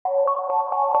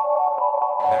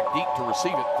Back deep to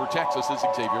receive it for Texas is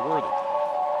Xavier Worthy.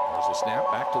 There's a snap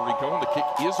back to Rico, and the kick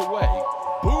is away.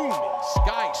 Booming,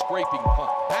 sky-scraping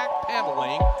punt.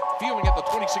 Backpedaling, fielding at the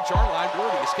 26-yard line.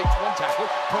 Worthy escapes one tackle,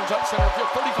 turns up center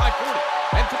field,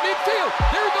 35-40. And to midfield,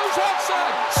 there he goes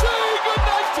outside. Say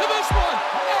goodnight to this one.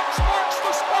 X marks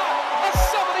the spot. A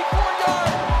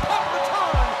 74-yard punt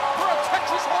return for a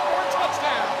Texas Longhorn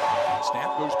touchdown. The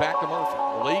snap goes back to Murphy.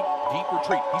 League, deep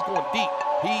retreat. He's going deep.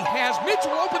 He has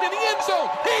Mitchell open in the end zone.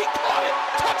 He caught it.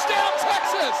 Touchdown,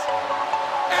 Texas.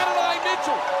 Adonai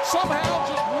Mitchell somehow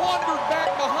just wandered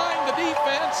back behind the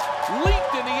defense,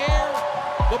 leaped in the air,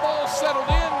 the ball settled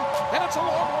in, and it's a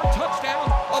Longhorn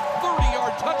touchdown, a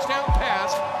 30-yard touchdown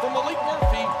pass from Malik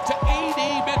Murphy to A.D.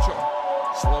 Mitchell.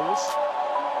 Slovis,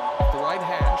 the right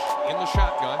hash, in the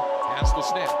shotgun, has the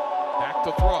snap, back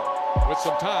to throw, with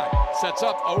some time, sets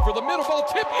up over the middle, ball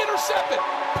tip, intercepted,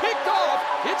 picked off,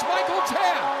 it's Michael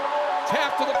Taft.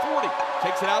 Taft to the 40,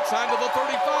 takes it outside to the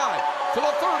 35, to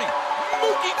the 30,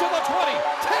 Mookie to the 20,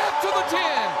 Taft to the 10,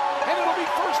 and it'll be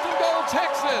first and goal,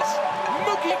 Texas.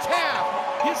 Mookie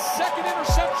Taft, his second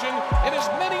interception in as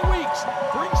many weeks,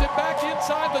 brings it back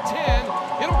inside the 10.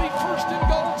 It'll be first and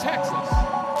goal, Texas.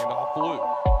 And off Blue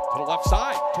to the left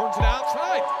side, turns it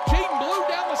outside. Jaden Blue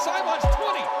down the sidelines,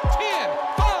 20, 10,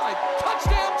 5,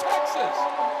 touchdown, Texas.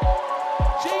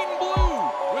 Jaden Blue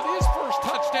with his first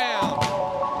touchdown.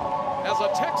 As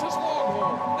a Texas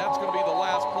Longhorn, that's going to be the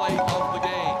last play of the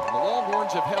game. The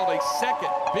Longhorns have held a second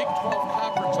Big 12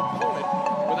 Conference opponent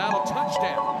without a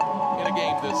touchdown in a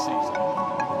game this season.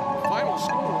 The final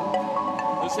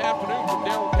score this afternoon from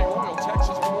Darrell K. Royal,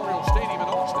 Texas Memorial Stadium in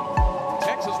Austin.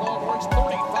 Texas Longhorns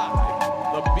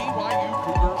 35, the BYU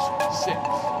Cougars 6.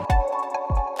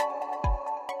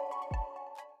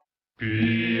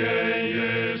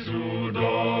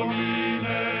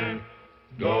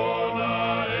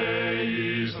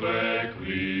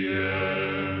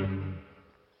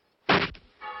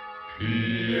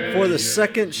 For the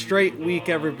second straight week,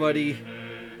 everybody,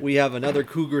 we have another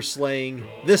Cougar slaying.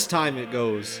 This time it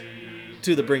goes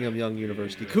to the Brigham Young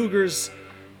University Cougars.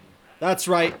 That's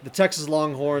right, the Texas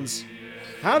Longhorns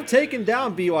have taken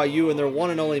down BYU in their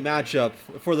one and only matchup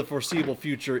for the foreseeable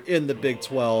future in the Big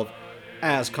 12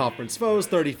 as conference foes,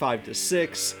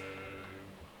 35-6.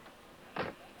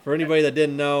 For anybody that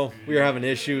didn't know, we were having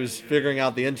issues figuring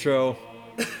out the intro,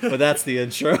 but that's the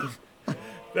intro.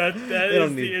 That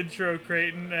is the intro,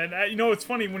 Creighton. And you know, it's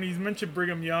funny, when he's mentioned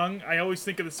Brigham Young, I always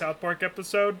think of the South Park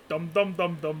episode, Dum Dum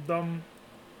Dum Dum Dum.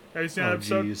 Have you seen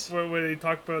that episode where they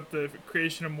talk about the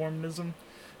creation of Mormonism?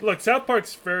 Look, South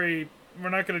Park's very... We're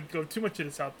not going to go too much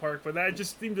into South Park, but I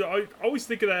just seem to always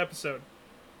think of that episode.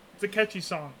 It's a catchy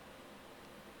song.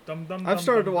 Dum Dum. I've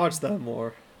started to watch that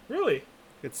more. Really?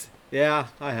 Yeah,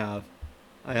 I have.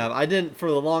 I didn't for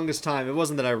the longest time. It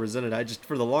wasn't that I resented it.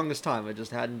 For the longest time, I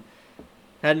just hadn't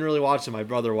really watched it. My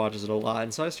brother watches it a lot,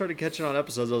 and so I started catching on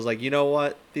episodes. I was like, you know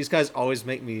what? These guys always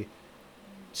make me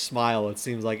smile, it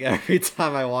seems like, every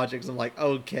time I watch it, because I'm like,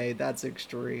 okay, that's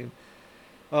extreme.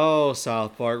 Oh,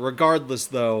 South Park. Regardless,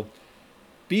 though,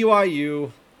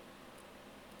 BYU,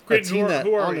 Creighton,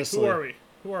 who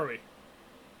are we?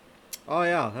 Oh,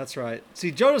 yeah, that's right.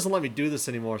 See, Joe doesn't let me do this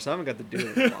anymore, so I haven't got to do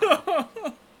it in a while.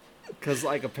 Because,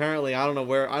 like, apparently, I don't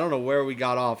know where we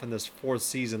got off in this fourth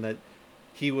season that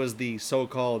he was the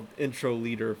so-called intro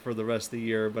leader for the rest of the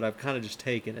year, but I've kind of just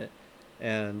taken it,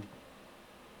 and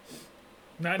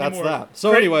not that's anymore. that.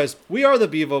 So anyways, we are the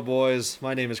Bevo Boys.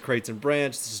 My name is Creighton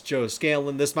Branch. This is Joe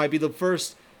Scanlon. This might be either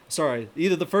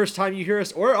the first time you hear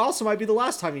us, or it also might be the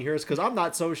last time you hear us, because I'm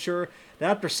not so sure that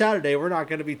after Saturday we're not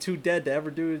going to be too dead to ever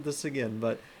do this again,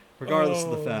 but regardless of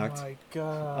the fact. Oh my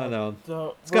God. I know.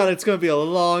 It's going to be a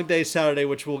long day Saturday,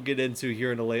 which we'll get into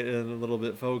here in a little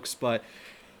bit, folks, but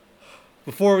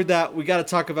before that, we got to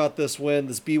talk about this win,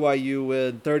 this BYU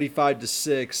win,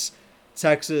 35-6.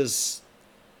 Texas,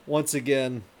 once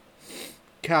again,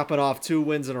 capping off 2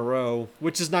 wins in a row,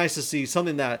 which is nice to see.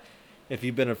 Something that, if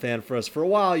you've been a fan for us for a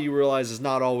while, you realize is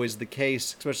not always the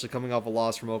case, especially coming off a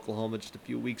loss from Oklahoma just a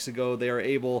few weeks ago. They are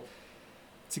able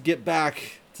to get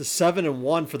back to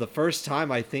 7-1 for the first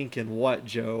time, I think, in what,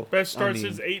 Joe? Best start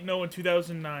since 8-0 in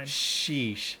 2009.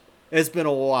 Sheesh. It's been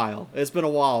a while.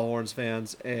 Horns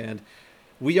fans, and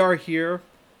we are here.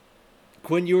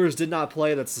 Quinn Ewers did not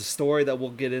play. That's the story that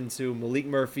we'll get into. Malik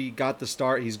Murphy got the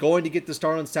start. He's going to get the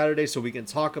start on Saturday, so we can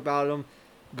talk about him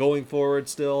going forward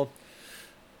still.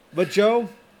 But, Joe,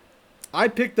 I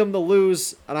picked them to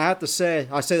lose, and I have to say,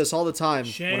 I say this all the time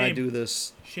when I do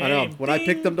this. Shame. I know. When I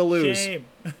pick them to lose, Shame.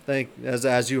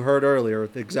 as you heard earlier,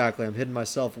 exactly, I'm hitting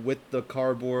myself with the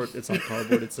cardboard. It's not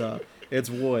cardboard. It's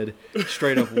wood,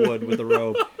 straight up wood with a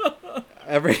rope.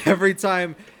 Every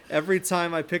time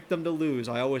I pick them to lose,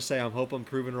 I always say I hope I'm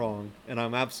proven wrong, and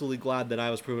I'm absolutely glad that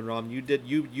I was proven wrong.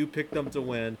 You picked them to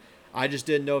win. I just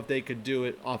didn't know if they could do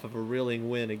it off of a reeling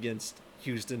win against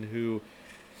Houston, who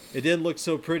it didn't look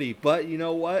so pretty. But you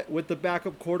know what? With the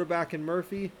backup quarterback in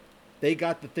Murphy, they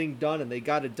got the thing done, and they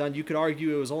got it done. You could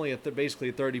argue it was only basically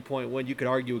a 30-point win. You could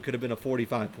argue it could have been a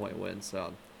 45-point win.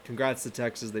 So congrats to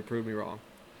Texas. They proved me wrong.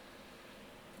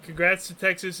 Congrats to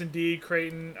Texas, indeed,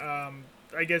 Creighton.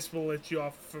 I guess we'll let you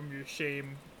off from your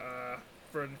shame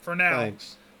for now.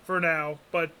 Thanks. For now,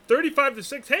 but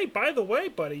 35-6. Hey, by the way,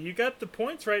 buddy, you got the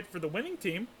points right for the winning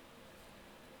team.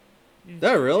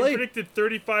 Really? You predicted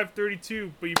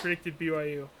 35-32, but you predicted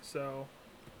BYU. So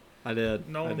I did.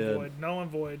 Null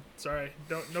and void. Sorry,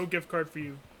 no gift card for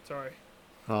you. Sorry.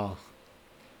 Oh.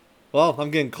 Well, I'm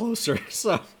getting closer.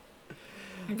 So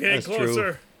I'm getting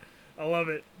closer. True. I love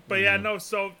it. But yeah, no.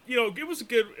 So it was a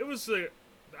good.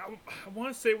 I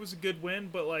want to say it was a good win,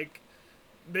 but like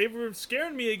they were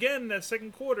scaring me again in that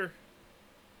second quarter.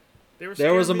 There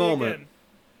was a moment. Again.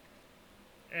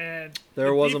 And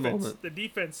there was a moment. The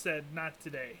defense said, "Not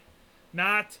today,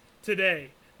 not today,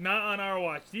 not on our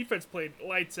watch." Defense played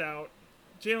lights out.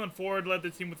 Jalen Ford led the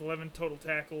team with 11 total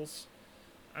tackles.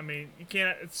 I mean, you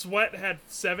can't. Sweat had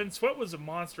 7. Sweat was a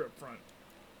monster up front.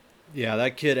 Yeah,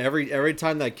 that kid. Every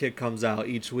time that kid comes out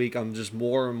each week, I'm just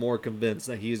more and more convinced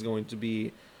that he's going to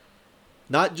be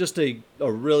not just a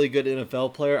really good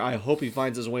NFL player. I hope he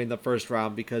finds his way in the first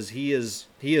round because he is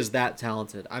that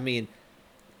talented. I mean,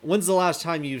 when's the last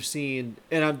time you've seen,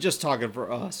 and I'm just talking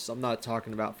for us, I'm not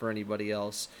talking about for anybody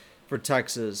else, for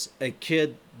Texas, a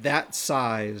kid that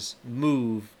size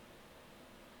move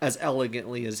as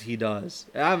elegantly as he does?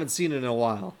 I haven't seen it in a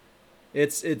while.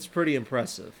 It's pretty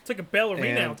impressive. It's like a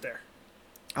ballerina out there.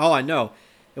 Oh, I know.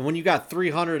 And when you got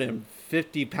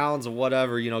 350 pounds of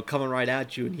whatever, coming right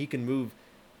at you, and he can move,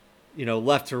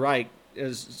 left to right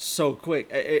is so quick.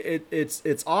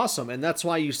 It's awesome, and that's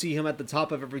why you see him at the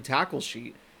top of every tackle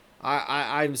sheet.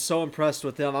 I'm so impressed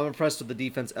with him. I'm impressed with the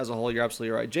defense as a whole. You're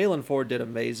absolutely right. Jalen Ford did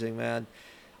amazing, man.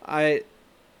 I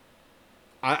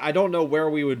don't know where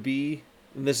we would be,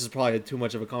 and this is probably too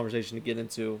much of a conversation to get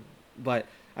into, but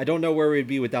I don't know where we'd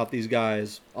be without these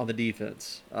guys on the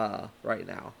defense right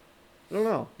now. I don't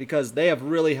know, because they have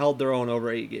really held their own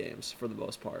over 8 games for the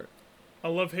most part. A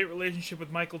love-hate relationship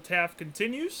with Michael Taft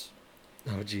continues.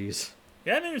 Oh, jeez. He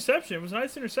had an interception. It was a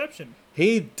nice interception.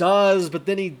 He does, but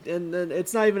then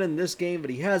it's not even in this game, but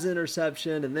he has an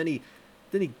interception, and then he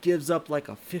gives up like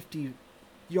a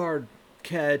 50-yard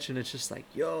catch, and it's just like,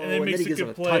 and then he gives him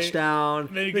a touchdown,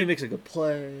 and then he makes a good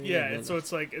play. Yeah, and so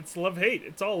it's like, it's love-hate.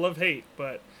 It's all love-hate,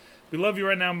 but we love you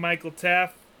right now, Michael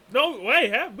Taft. No, wait,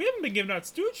 we haven't been giving out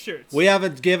Stooge shirts. We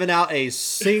haven't given out a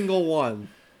single one.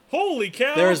 Holy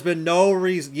cow. There's been no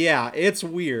reason. Yeah, it's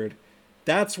weird.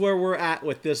 That's where we're at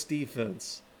with this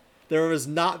defense. There has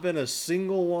not been a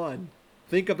single one.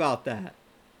 Think about that.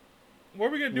 What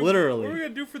are we gonna do? Literally. What are we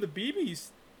gonna do for the BBs?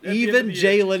 Even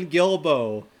Jalen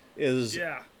Gilbo is.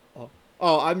 Yeah.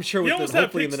 Oh, I'm sure with this.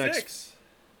 Hopefully in the next. 6.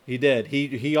 He did.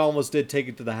 He almost did take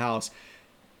it to the house.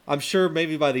 I'm sure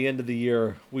maybe by the end of the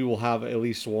year we will have at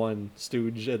least one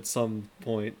Stooge at some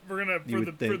point. We're gonna for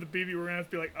the BB. We're gonna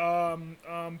have to be like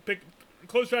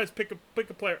close your eyes. Pick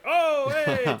a player. Oh,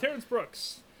 hey, Terrence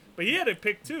Brooks. But he had a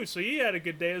pick too, so he had a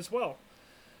good day as well.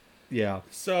 Yeah.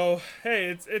 So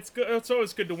hey, it's good. It's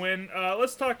always good to win.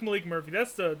 Let's talk Malik Murphy.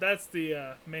 That's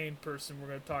the main person we're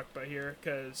gonna talk about here,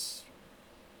 because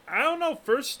I don't know.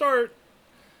 First start,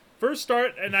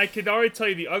 and I could already tell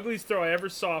you the ugliest throw I ever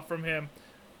saw from him.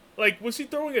 Like, was he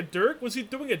throwing a Dirk? Was he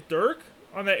doing a Dirk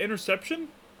on that interception?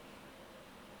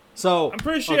 So I'm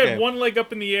pretty sure he had one leg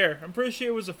up in the air. I'm pretty sure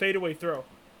it was a fadeaway throw.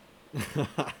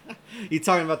 You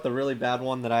talking about the really bad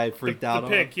one that I freaked out on?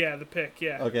 The pick,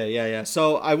 yeah. Okay, yeah.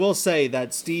 So I will say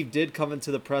that Steve did come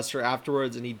into the presser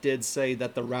afterwards, and he did say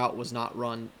that the route was not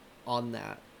run on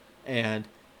that.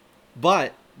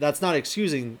 But that's not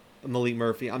excusing Malik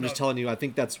Murphy. I'm just telling you, I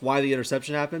think that's why the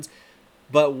interception happens.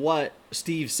 But what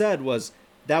Steve said was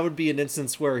that would be an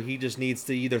instance where he just needs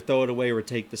to either throw it away or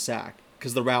take the sack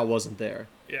because the route wasn't there.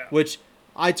 Yeah. Which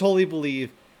I totally believe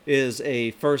is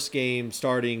a first game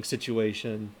starting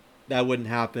situation. That wouldn't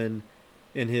happen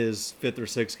in his 5th or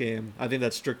 6th game. I think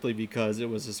that's strictly because it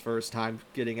was his first time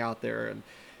getting out there and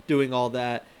doing all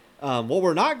that. What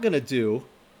we're not going to do,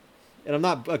 and I'm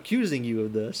not accusing you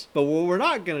of this, but what we're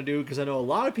not going to do, because I know a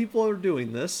lot of people are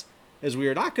doing this, is we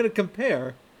are not going to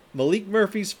compare Malik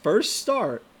Murphy's first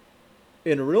start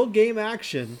in real game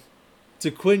action to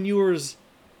Quinn Ewer's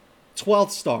 12th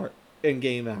start. in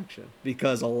game action,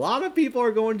 because a lot of people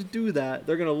are going to do that.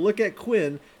 They're going to look at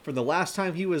Quinn from the last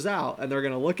time he was out, and they're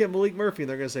going to look at Malik Murphy, and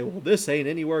they're going to say, well, this ain't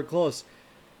anywhere close.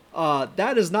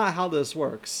 That is not how this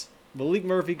works. Malik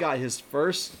Murphy got his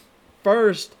first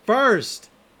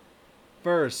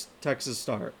Texas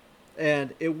start.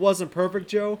 And it wasn't perfect,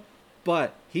 Joe,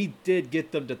 but he did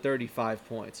get them to 35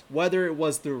 points. Whether it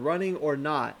was through running or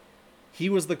not, he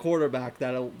was the quarterback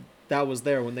that was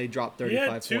there when they dropped 35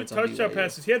 points on BYU. He had 2 touchdown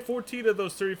passes. He had 14 of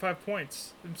those 35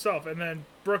 points himself. And then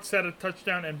Brooks had a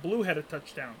touchdown and Blue had a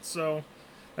touchdown. So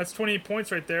that's 28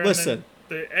 points right there. Listen.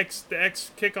 And then the X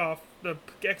kickoff, the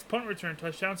X punt return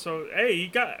touchdown. So, hey, he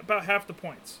got about half the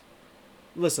points.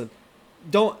 Listen,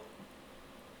 I'm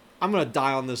going to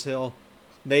die on this hill.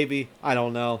 Maybe. I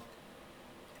don't know.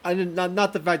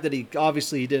 Not the fact that he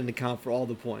didn't account for all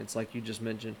the points, like you just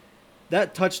mentioned.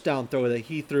 That touchdown throw that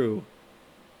he threw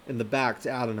in the back to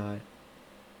Adonai,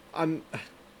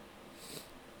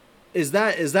 is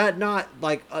that not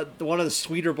like one of the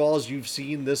sweeter balls you've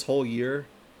seen this whole year?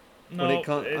 No,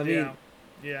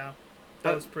 yeah,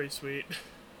 that was pretty sweet.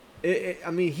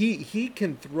 He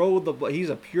can throw the ball. He's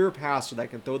a pure passer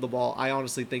that can throw the ball. I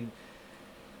honestly think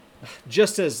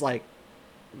just as like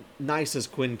nice as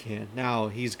Quinn can. Now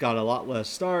he's got a lot less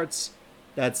starts.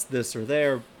 That's this or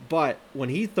there. But when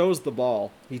he throws the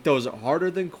ball, he throws it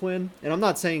harder than Quinn. And I'm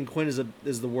not saying Quinn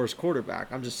is the worst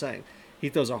quarterback. I'm just saying he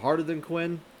throws it harder than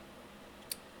Quinn.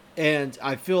 And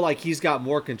I feel like he's got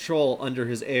more control under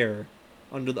his air,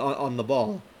 on the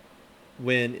ball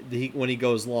when he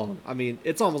goes long. I mean,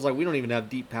 it's almost like we don't even have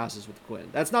deep passes with Quinn.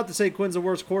 That's not to say Quinn's the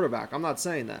worst quarterback. I'm not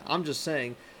saying that. I'm just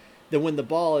saying that when the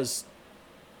ball is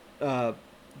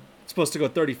supposed to go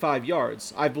 35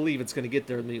 yards, I believe it's going to get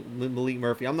there, Malik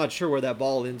Murphy. I'm not sure where that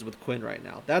ball ends with Quinn right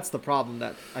now. That's the problem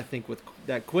that I think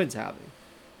that Quinn's having.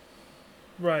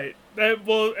 Right.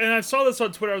 Well, and I saw this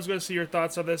on Twitter. I was going to see your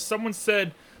thoughts on this. Someone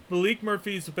said Malik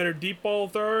Murphy is a better deep ball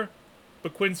thrower,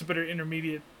 but Quinn's a better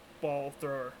intermediate ball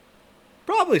thrower.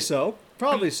 Probably so.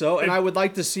 And I would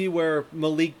like to see where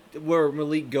Malik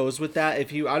goes with that. I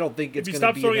don't think it's going to be. If he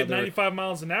stops throwing at 95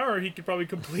 miles an hour, he could probably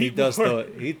complete. He does more.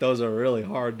 He throws it really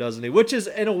hard, doesn't he? Which is,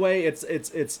 in a way, it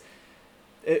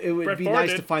would Brett be Favre nice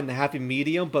did. to find the happy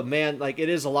medium. But man, like, it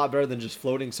is a lot better than just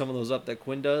floating some of those up that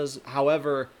Quinn does.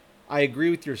 However, I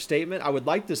agree with your statement. I would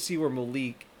like to see where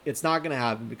Malik. It's not going to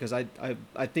happen because I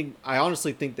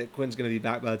honestly think that Quinn's going to be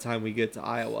back by the time we get to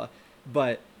Iowa.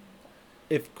 But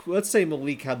if, let's say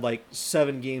Malik had like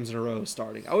 7 games in a row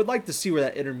starting, I would like to see where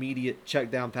that intermediate check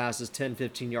down passes, 10,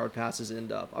 15-yard passes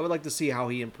end up. I would like to see how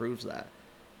he improves that.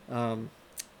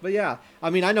 But yeah, I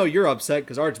mean, I know you're upset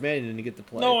because Arch Manning didn't get to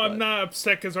play. No, I'm not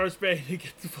upset because Arch Manning didn't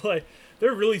get to play.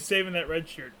 They're really saving that red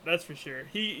shirt, that's for sure.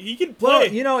 He can play.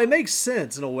 Well, it makes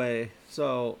sense in a way.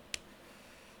 So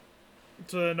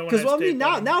no one because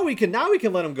now we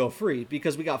can let him go free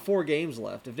because we got 4 games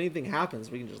left. If anything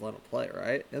happens, we can just let him play,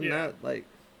 right? Isn't that like?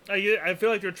 I feel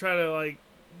like they're trying to like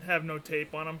have no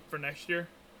tape on him for next year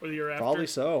or the year after. Probably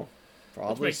so.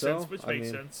 Which makes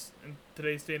sense in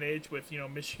today's day and age with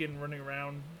Michigan running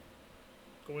around,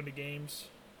 going to games.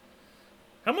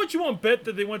 How much you want to bet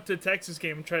that they went to a Texas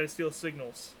game and try to steal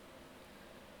signals?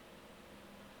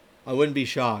 I wouldn't be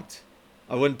shocked.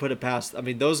 I wouldn't put it past. I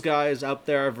mean, those guys out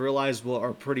there, I've realized,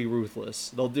 are pretty ruthless.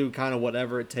 They'll do kind of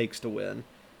whatever it takes to win.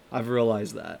 I've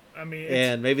realized that. I mean,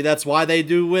 and maybe that's why they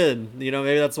do win.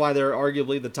 Maybe that's why they're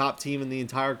arguably the top team in the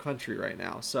entire country right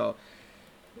now. So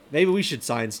maybe we should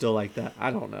sign still like that.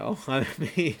 I don't know. I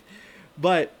mean,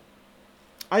 but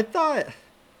I thought,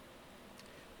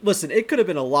 listen, it could have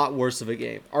been a lot worse of a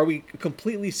game. Are we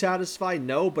completely satisfied?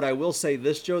 No, but I will say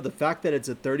this, Joe, the fact that it's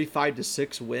a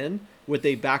 35-6 win with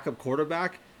a backup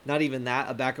quarterback, not even that,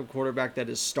 a backup quarterback that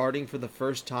is starting for the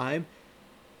first time.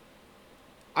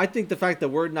 I think the fact that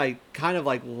Word and I kind of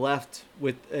like left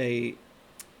with a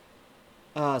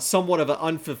somewhat of an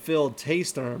unfulfilled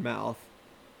taste in our mouth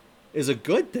is a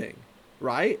good thing,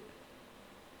 right?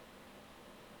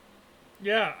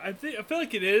 Yeah, I feel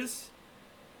like it is.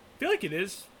 Why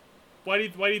do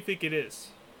you think it is?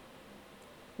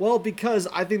 Well, because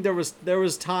I think there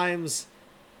was times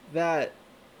that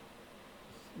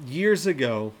years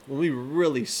ago when we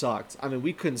really sucked. I mean,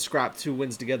 we couldn't scrap 2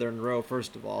 wins together in a row,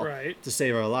 first of all, right, to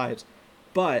save our lives.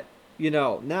 But,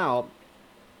 now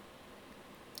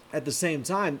at the same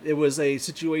time, it was a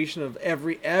situation of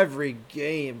every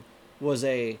game was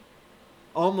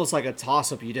almost like a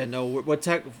toss-up. You didn't know what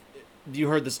you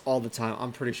heard this all the time.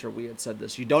 I'm pretty sure we had said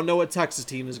this. You don't know what Texas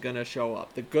team is going to show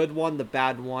up. The good one, the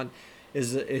bad one,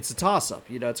 it's a toss-up.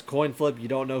 It's a coin flip. You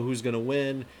don't know who's going to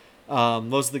win.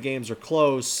 Most of the games are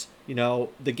close.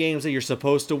 The games that you're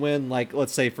supposed to win, like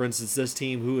let's say for instance this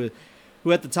team who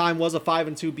who at the time was a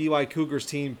 5-2 BYU Cougars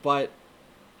team, but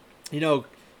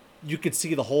you could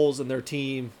see the holes in their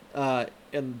team,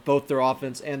 in both their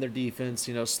offense and their defense.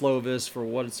 Slovis, for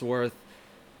what it's worth,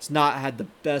 it's not had the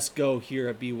best go here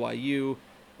at BYU.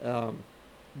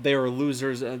 They were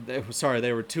losers. They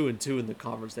were 2-2 in the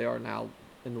conference. They are now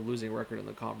in the losing record in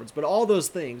the conference. But all those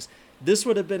things, this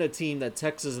would have been a team that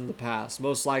Texas in the past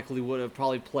most likely would have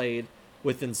probably played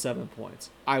within 7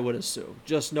 points, I would assume.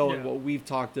 Just knowing what we've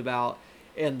talked about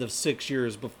in the 6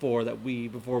 years before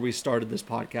we started this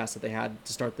podcast that they had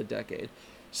to start the decade.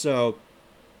 So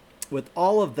with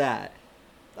all of that,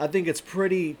 I think it's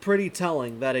pretty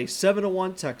telling that a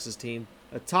 7-1 Texas team,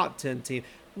 a top 10 team.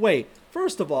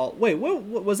 First of all, what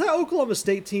was that Oklahoma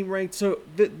State team ranked? So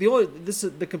this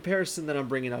is the comparison that I'm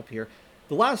bringing up here.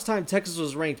 The last time Texas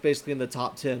was ranked basically in the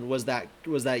top 10 was that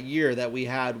year that we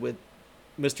had with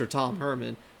Mr. Tom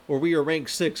Herman, where we were ranked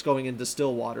 6 going into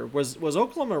Stillwater. Was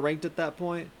Oklahoma ranked at that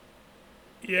point?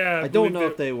 Yeah, I don't know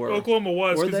if they were. Oklahoma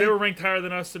was, because they were ranked higher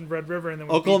than us in Red River, and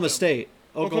then Oklahoma State.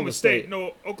 Oklahoma State.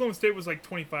 No, Oklahoma State was like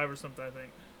 25 or something, I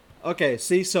think. Okay,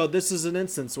 see, so this is an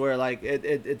instance where like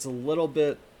it's a little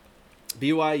bit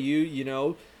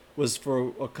BYU, was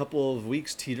for a couple of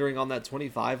weeks teetering on that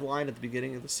 25 line at the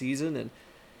beginning of the season, and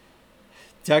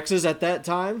Texas at that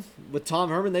time with Tom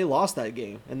Herman, they lost that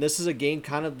game. And this is a game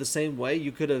kind of the same way.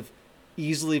 You could have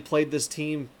easily played this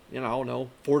team,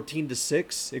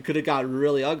 14-6. It could have got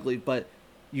really ugly, but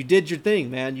you did your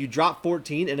thing, man. You dropped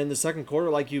 14, and in the second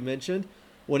quarter, like you mentioned,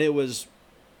 when it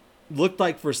looked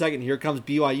like for a second, here comes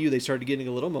BYU, they started getting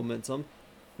a little momentum.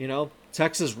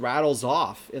 Texas rattles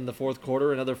off in the fourth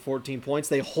quarter, another 14 points.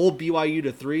 They hold BYU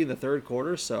to 3 in the third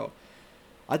quarter, so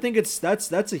I think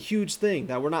that's a huge thing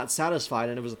that we're not satisfied,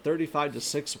 and it was a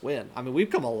 35-6 win. I mean, we've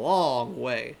come a long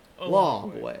way. A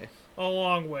long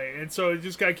way. And so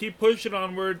just got to keep pushing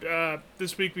onward.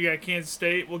 This week we got Kansas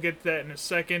State. We'll get to that in a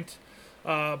second.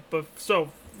 But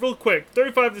real quick,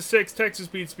 35-6, Texas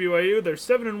beats BYU. They're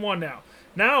 7-1 now.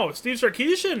 Now, Steve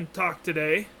Sarkisian talked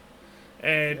today,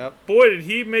 and boy, did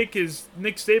he make his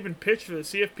Nick Saban pitch for the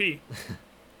CFP.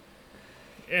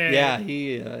 And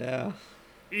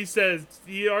he says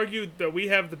he argued that we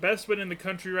have the best win in the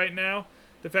country right now.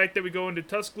 The fact that we go into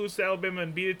Tuscaloosa, Alabama,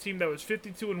 and beat a team that was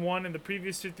 52-1 in the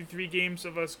previous 53 games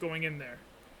of us going in there.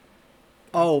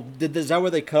 Oh, is that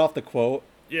where they cut off the quote?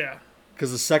 Yeah.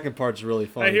 Because the second part's really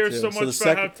funny. I hear so much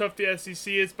about how tough the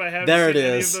SEC is, but I haven't seen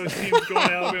any of those teams go to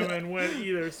Alabama and win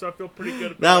either, so I feel pretty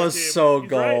good about that. That was so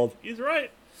gold. He's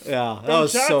right. Yeah, that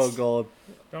was so gold.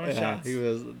 Shots.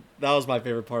 That was my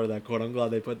favorite part of that quote. I'm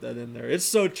glad they put that in there. It's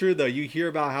so true, though. You hear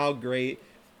about how great,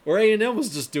 or A&M was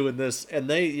just doing this, and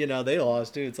they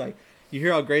lost, too. It's like, you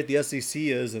hear how great the SEC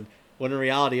is, and when in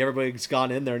reality, everybody's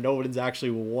gone in there, nobody's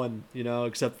actually won,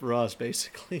 except for us,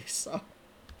 basically. So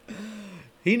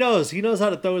he knows how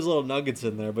to throw his little nuggets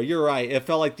in there. But you're right. It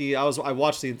felt like I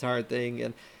watched the entire thing,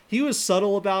 and he was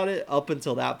subtle about it up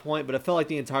until that point, but it felt like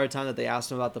the entire time that they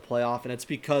asked him about the playoff, and it's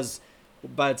because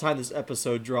by the time this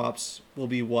episode drops, we'll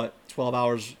be 12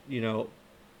 hours,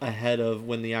 ahead of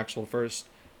when the actual first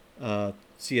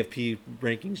CFP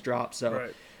rankings drop.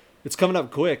 So It's coming up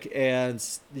quick, and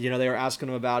they were asking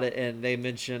him about it, and they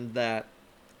mentioned that,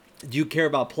 do you care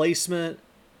about placement,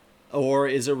 or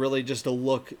is it really just a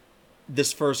look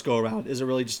this first go around? Is it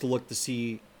really just a look to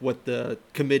see what the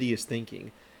committee is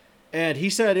thinking? And he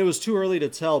said it was too early to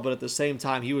tell, but at the same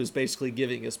time, he was basically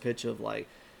giving his pitch of like,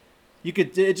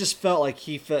 it just felt like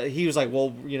he was like,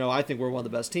 well, I think we're one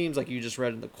of the best teams, like you just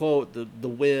read in the quote, the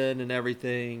win and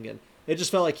everything, and it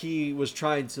just felt like he was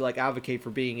trying to like advocate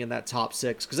for being in that top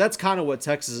 6, because that's kind of what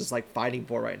Texas is like fighting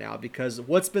for right now. Because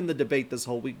what's been the debate this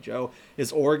whole week, Joe,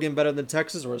 is Oregon better than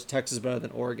Texas, or is Texas better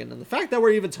than Oregon? And the fact that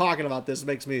we're even talking about this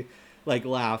makes me like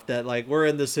laugh that like we're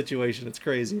in this situation. It's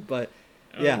crazy, but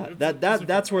yeah,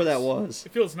 that's where that was.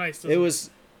 It feels nice. It was.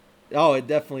 Oh, it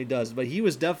definitely does. But he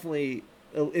was definitely,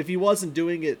 if he wasn't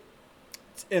doing it,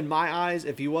 in my eyes,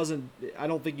 I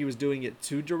don't think he was doing it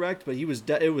too direct, but it was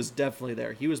definitely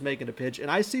there. He was making a pitch,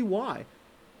 and I see why.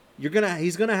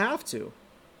 He's gonna have to.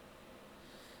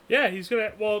 Yeah, he's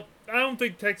gonna. Well, I don't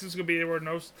think Texas is gonna be anywhere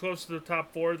close to the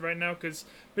top 4 right now, because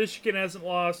Michigan hasn't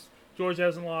lost, Georgia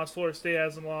hasn't lost, Florida State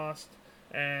hasn't lost,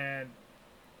 and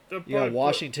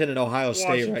Washington and Ohio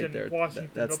State right there.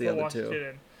 That's the other Washington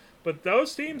two. But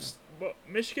those teams,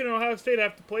 Michigan and Ohio State,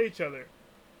 have to play each other.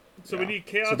 So we need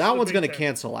chaos. So that one's going to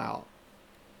cancel out.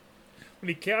 We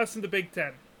need chaos in the Big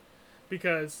Ten,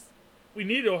 because we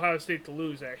need Ohio State to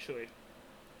lose, actually.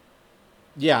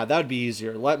 Yeah, that would be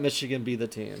easier. Let Michigan be the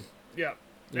team. Yeah.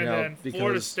 And then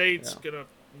Florida State's going to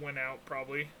win out,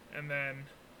 probably. And then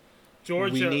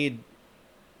Georgia. We need...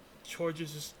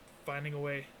 Georgia's just finding a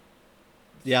way.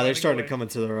 Yeah, they're starting to come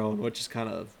into their own, which is kind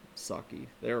of sucky.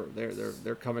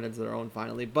 They're coming into their own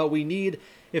finally. But we need.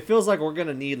 It feels like we're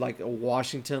gonna need like a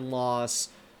Washington loss,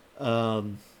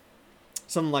 something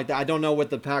like that. I don't know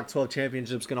what the Pac-12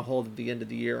 championship's gonna hold at the end of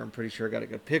the year. I'm pretty sure I got a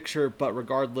good picture. But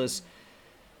regardless,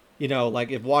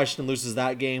 like if Washington loses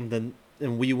that game, then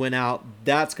and we win out,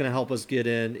 that's gonna help us get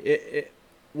in.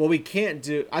 What we can't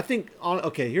do, I think.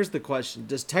 Okay, here's the question: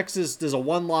 does a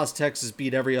one-loss Texas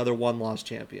beat every other one-loss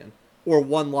champion? Or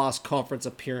one-loss conference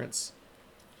appearance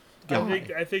guy?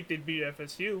 I think they'd beat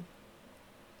FSU.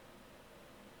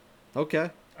 Okay.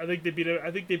 I think they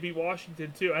beat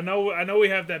Washington too. I know we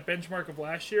have that benchmark of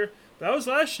last year. But that was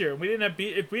last year. We didn't have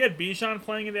if we had Bijan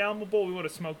playing in the Alamo Bowl, we would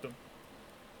have smoked them.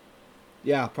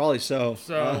 Yeah, probably so.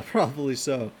 Probably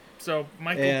so. So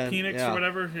Michael Penix or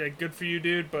whatever, yeah, good for you,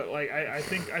 dude. But like I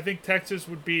think Texas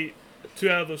would beat 2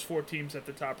 out of those 4 teams at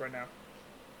the top right now.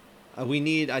 We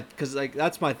need, because like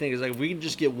that's my thing is like if we can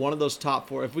just get one of those top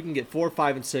 4. If we can get 4,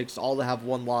 5, and 6, all to have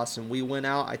one loss, and we win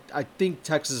out, I think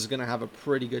Texas is going to have a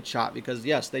pretty good shot because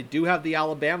yes, they do have the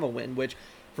Alabama win, which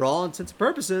for all intents and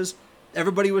purposes,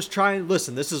 everybody was trying.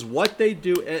 Listen, this is what they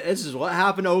do. This is what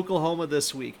happened to Oklahoma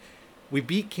this week. We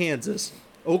beat Kansas.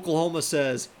 Oklahoma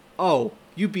says, "Oh,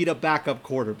 you beat a backup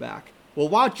quarterback. Well,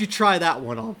 why don't you try that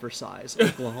one on for size,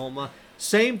 Oklahoma?"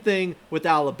 Same thing with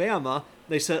Alabama.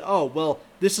 They said, "Oh, well,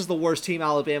 this is the worst team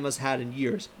Alabama's had in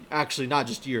years. Actually, not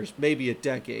just years, maybe a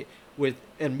decade.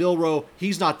 And Milroe,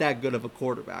 he's not that good of a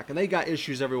quarterback, and they got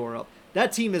issues everywhere else.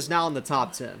 That team is now in the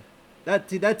top 10.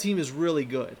 That team is really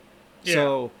good. Yeah.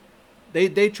 So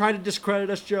they try to discredit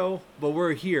us, Joe, but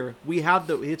we're here.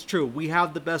 It's true. We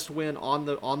have the best win on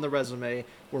the resume.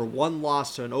 We're one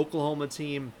loss to an Oklahoma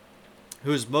team,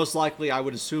 who's most likely, I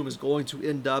would assume, is going to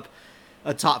end up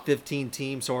a top 15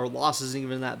 team, so our loss isn't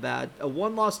even that bad. A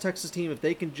one-loss Texas team, if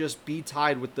they can just be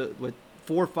tied with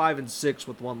 4, 5, and 6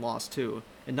 with one loss too,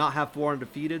 and not have 4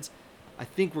 undefeateds, I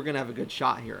think we're gonna have a good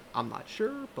shot here. I'm not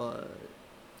sure, but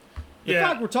the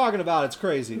fact we're talking about it's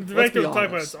crazy. The fact that we're talking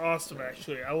about it's awesome.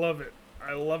 Actually, I love it.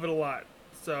 I love it a lot.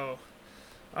 So,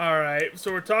 all right.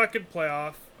 So we're talking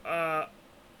playoff. Well,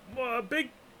 a big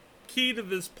key to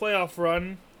this playoff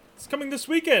run is coming this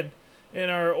weekend, and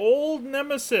our old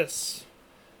nemesis.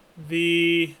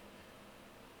 The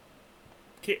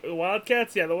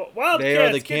Wildcats? Yeah, the Wildcats. They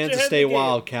are the Kansas State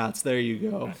Wildcats. There you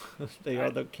go. They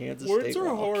are the Kansas State Wildcats. Words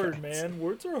are hard, man.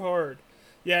 Words are hard.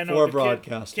 Yeah, no. For a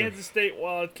broadcaster. Kansas State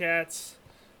Wildcats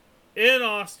in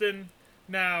Austin.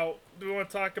 Now, do we want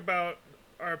to talk about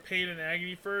our pain and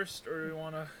agony first, or do we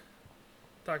want to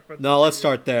talk about... No, let's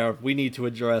start there. We need to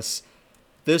address...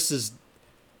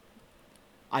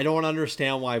 I don't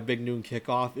understand why Big Noon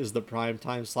Kickoff is the prime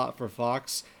time slot for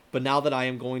Fox, but now that I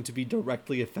am going to be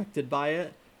directly affected by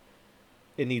it,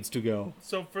 it needs to go.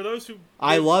 So for those who...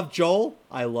 I love Joel,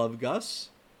 I love Gus,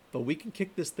 but we can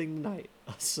kick this thing tonight.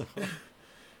 So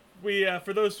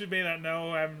for those who may not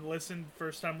know, I haven't listened,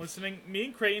 first time listening, me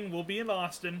and Creighton will be in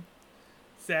Austin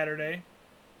Saturday,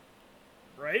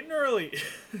 bright and early.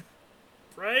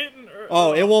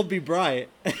 Oh, it won't be bright.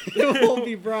 It won't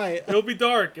be bright. It'll be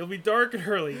dark. It'll be dark and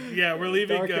early. Yeah, we're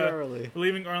leaving. We're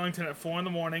leaving Arlington at 4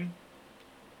 a.m.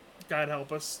 God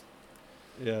help us.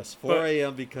 Yes, 4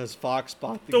 a.m. because Fox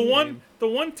bought the game. The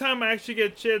one time I actually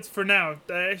get a chance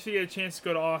to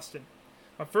go to Austin.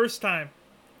 My first time,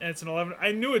 and it's an 11.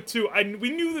 I knew it too. We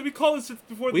knew that we called this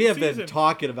before the season. We have been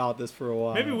talking about this for a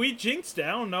while. Maybe we jinxed it.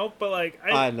 I don't know, but like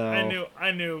I know.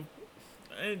 I knew.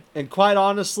 And quite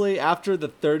honestly, after the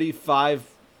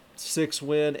 35-6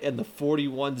 win and the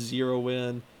 41-0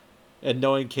 win, and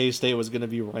knowing K-State was going to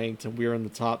be ranked and we were in the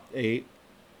top 8,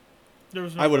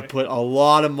 I would have put a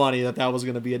lot of money that was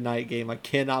going to be a night game. I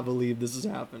cannot believe this is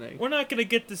happening. We're not going to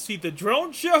get to see the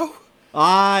drone show.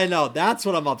 I know. That's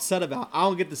what I'm upset about. I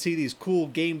don't get to see these cool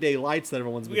game day lights that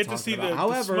everyone's been talking about.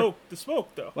 However, the smoke,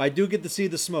 though. I do get to see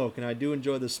the smoke, and I do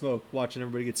enjoy the smoke. Watching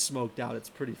everybody get smoked out, it's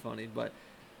pretty funny. But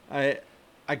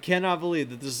I cannot believe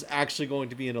that this is actually going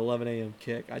to be an 11 a.m.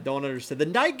 kick. I don't understand. The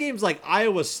night game's like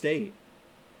Iowa State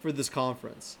for this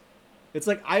conference. It's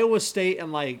like Iowa State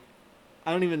and like,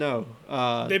 I don't even know.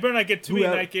 They better not get too many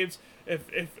night games.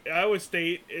 If Iowa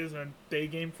State is a day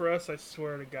game for us, I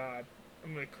swear to God,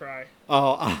 I'm going to cry.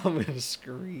 Oh, I'm going to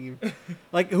scream.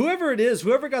 Like, whoever it is,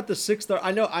 whoever got the 6th,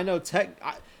 I know Tech...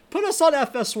 Put us on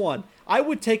FS1. I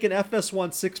would take an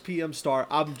FS1 6 p.m. start.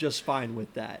 I'm just fine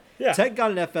with that. Yeah. Tech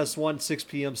got an FS1 6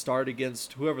 p.m. start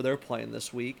against whoever they're playing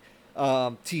this week,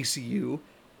 TCU.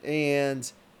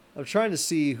 And I'm trying to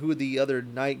see who the other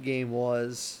night game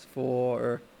was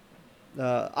for...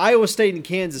 Iowa State and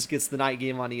Kansas gets the night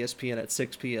game on ESPN at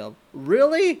 6 p.m.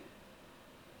 Really?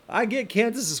 I get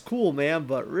Kansas is cool, man,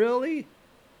 but really,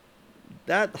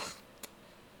 that,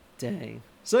 dang.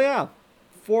 So yeah,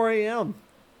 4 a.m.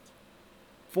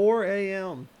 4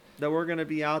 a.m. that we're gonna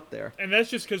be out there, and that's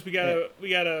just because we gotta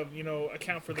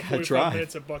account for the 45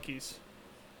 minutes of Buc-ee's.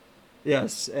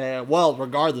 Yes. Well,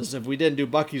 regardless, if we didn't do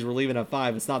Buc-ee's, we're leaving at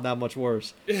 5. It's not that much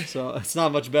worse. So it's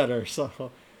not much better.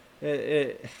 So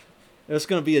it's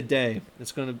gonna be a day.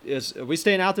 Are we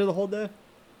staying out there the whole day?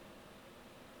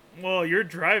 Well, you're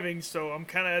driving, so I'm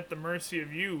kind of at the mercy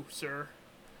of you, sir.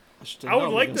 I'd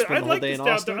like to stay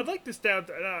out there. I'd like to stay out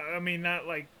there. I mean, not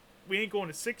like we ain't going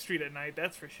to 6th Street at night,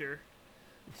 that's for sure.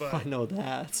 But I know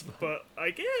that. But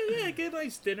like, yeah, get a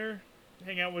nice dinner,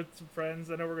 hang out with some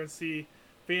friends. I know we're gonna see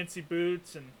Fancy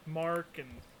Boots and Mark and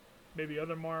maybe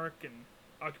other Mark and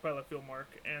Occupy Left Field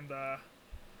Mark and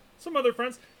some other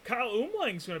friends. Kyle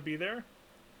Umlang's gonna be there.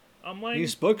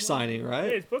 He's book signing, right?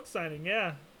 Yeah, he's book signing.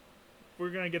 Yeah, we're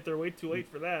gonna get there way too late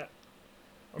for that,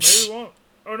 or maybe we won't.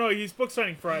 Oh no, he's book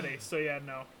signing Friday. So yeah,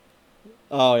 no.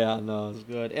 Oh yeah, no, it's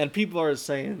good. And people are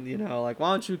saying, like,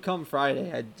 why don't you come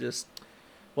Friday?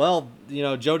 Well,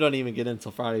 Joe doesn't even get in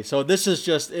until Friday. So this is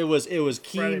just, it was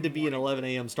keen Friday to be an 11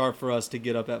 a.m. start for us to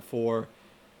get up at 4.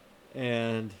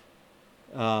 And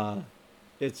we're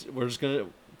just going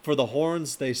to, for the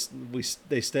horns, they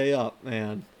stay up,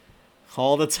 man,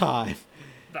 all the time.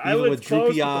 The even with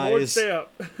droopy eyes. The horns stay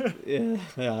up.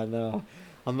 yeah, I know.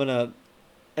 I'm going to,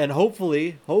 and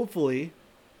hopefully,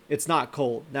 it's not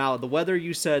cold. Now, the weather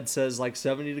you says like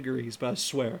 70 degrees, but I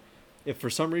swear, if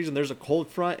for some reason there's a cold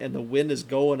front and the wind is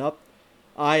going up,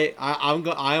 I'm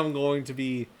going to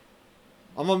be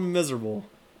miserable.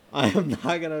 I am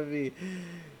not gonna be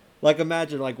like,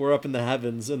 imagine like we're up in the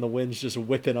heavens and the wind's just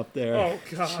whipping up there. Oh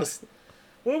god.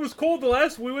 Well, it was cold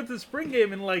we went to the spring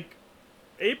game in like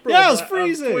April. Yeah, it was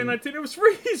freezing. 2019. It was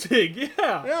freezing.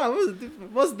 Yeah. Yeah,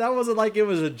 that wasn't like it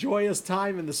was a joyous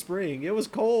time in the spring. It was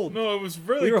cold. No, it was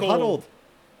really cold. We were huddled.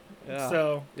 Yeah.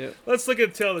 So let's look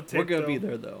at tail of the tape. We're gonna be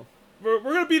there though. We're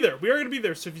going to be there. We are going to be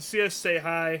there. So if you see us, say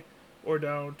hi or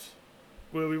don't.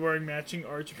 We'll be wearing matching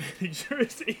Arch Manning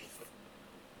jerseys.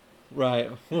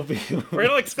 Right. We'll be. We're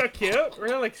like so cute.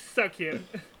 We're like so cute.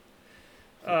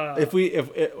 If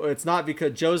it's not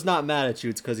because Joe's not mad at you,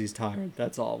 it's because he's tired.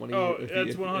 That's all.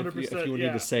 That's 100%. If you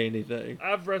need to say anything. I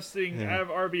have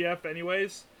RBF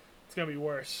anyways. It's gonna be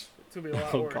worse. It's gonna be a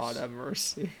lot worse. Oh God, have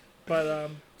mercy. But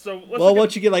so.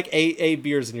 Once you get like eight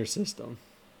beers in your system.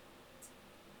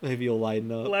 Maybe you'll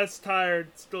lighten up. Less tired,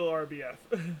 still RBF.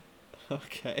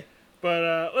 Okay.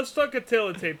 But let's talk a tail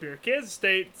of tape here. Kansas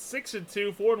State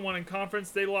 6-2, 4-1 in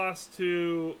conference. They lost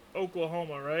to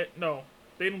Oklahoma, right? No,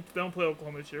 they don't play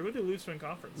Oklahoma this year. Who did they lose to in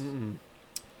conference? Mm-mm.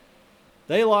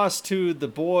 They lost to the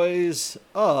boys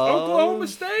of Oklahoma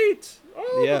State.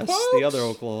 Oh, yes, the other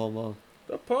Oklahoma.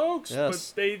 The Pokes.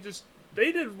 Yes. But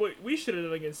they did what we should have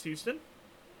done against Houston.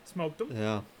 Smoked them.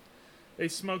 Yeah. They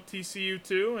smoked TCU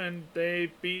too, and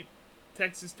they beat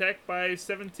Texas Tech by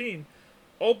 17.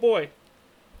 Oh boy.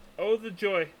 Oh, the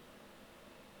joy.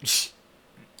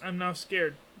 I'm now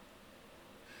scared.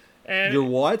 And you're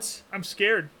what? I'm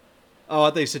scared. Oh, I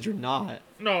thought you said you're not.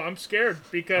 No, I'm scared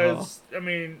because,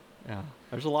 yeah,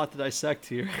 there's a lot to dissect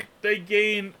here. They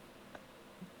gain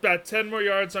about 10 more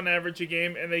yards on average a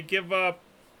game, and they give up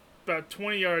about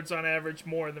 20 yards on average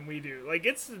more than we do. Like,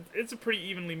 it's a pretty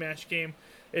evenly matched game.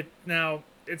 Now,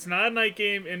 it's not a night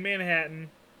game in Manhattan.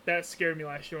 That scared me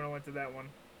last year when I went to that one.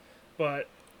 But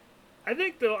I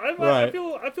think I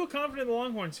feel confident in the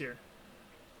Longhorns here.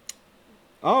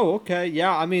 Oh, okay.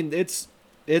 Yeah, I mean it's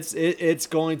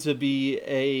going to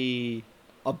be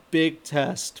a big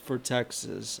test for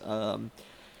Texas.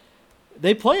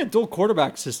 They play a dual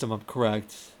quarterback system, I'm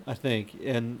correct, I think,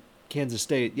 in Kansas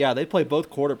State. Yeah, they play both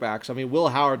quarterbacks. I mean, Will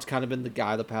Howard's kind of been the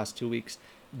guy the past 2 weeks,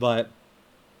 but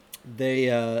they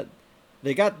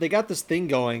got this thing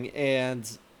going,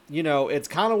 and it's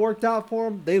kind of worked out for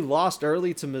them. They lost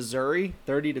early to Missouri,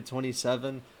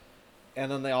 30-27,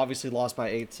 and then they obviously lost by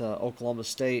 8 to Oklahoma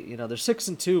State. They're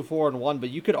 6-2, 4-1,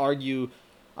 but you could argue.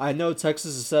 I know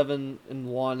Texas is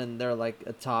 7-1, and they're like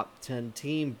a top 10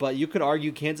 team, but you could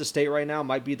argue Kansas State right now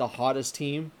might be the hottest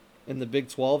team in the Big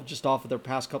 12 just off of their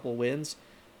past couple wins.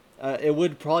 It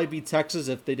would probably be Texas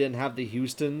if they didn't have the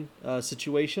Houston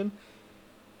situation.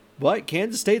 But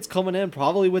Kansas State's coming in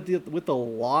probably with a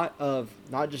lot of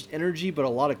not just energy, but a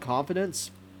lot of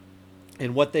confidence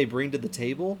in what they bring to the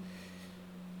table.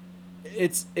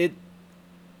 It's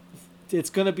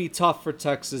going to be tough for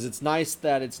Texas. It's nice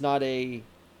that it's not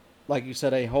like you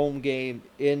said, a home game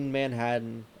in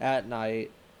Manhattan at night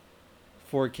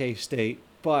for K-State.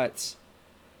 But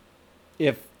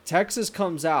if Texas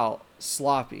comes out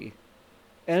sloppy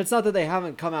And it's not that they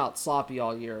haven't come out sloppy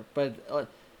all year, but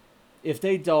if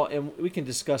they don't, and we can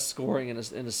discuss scoring in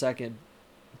a second,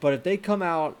 but if they come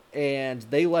out and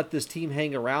they let this team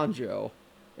hang around Joe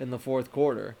in the fourth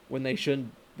quarter when they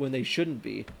shouldn't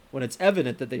be, when it's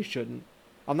evident that they shouldn't.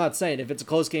 I'm not saying if it's a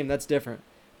close game, that's different.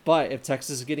 But if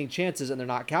Texas is getting chances and they're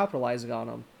not capitalizing on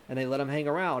them and they let them hang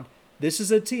around, this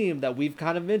is a team that we've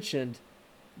kind of mentioned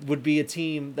would be a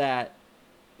team that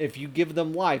if you give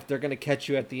them life, they're going to catch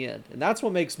you at the end. And that's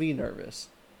what makes me nervous,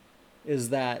 is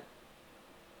that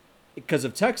because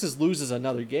if Texas loses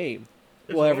another game,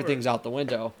 well, everything's out the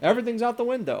window. Everything's out the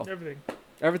window.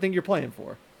 Everything you're playing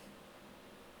for.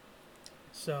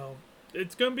 So,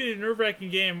 it's going to be a nerve-wracking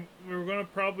game. We're going to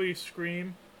probably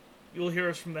scream. You'll hear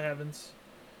us from the heavens.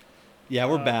 Yeah,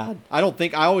 we're bad. I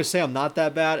always say I'm not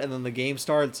that bad, and then the game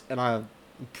starts, and I'm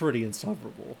pretty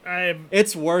insufferable.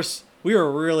 It's worse. We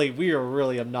were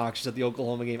really obnoxious at the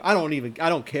Oklahoma game. I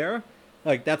don't care.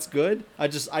 Like, that's good. I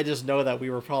just know that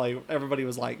everybody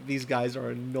was like, these guys are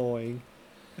annoying.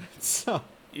 So.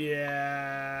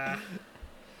 Yeah.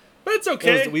 But it's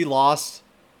okay. We lost.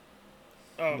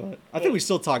 Oh, I think we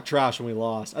still talked trash when we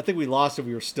lost. I think we lost and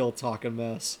we were still talking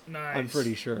mess. Nice. I'm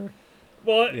pretty sure.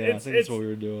 Well, yeah, I think that's what we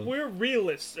were doing. We're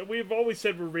realists. We've always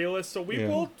said we're realists, so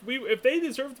if they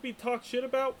deserve to be talked shit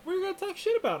about, we're going to talk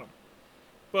shit about them.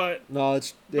 But no,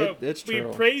 it's true.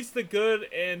 We praise the good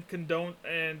and condone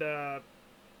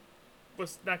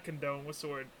what's not condone? What's the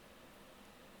word?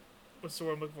 What's the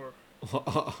word I'm looking for?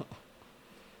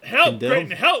 Help,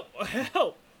 Creighton, help!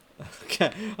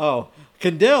 Okay. Oh,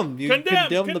 condemn. You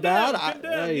condemn the bad?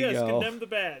 There you go. Condemn the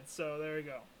bad. So there you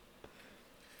go.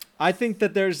 I think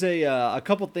that there's a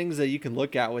couple things that you can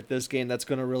look at with this game that's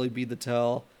going to really be the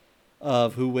tell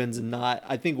of who wins and not.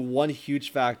 I think one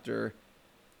huge factor,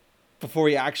 before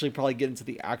we actually probably get into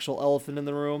the actual elephant in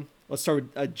the room, let's start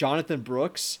with Jonathan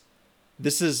Brooks.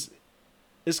 This is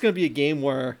going to be a game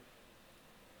where,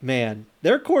 man,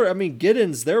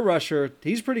 Giddens, their rusher,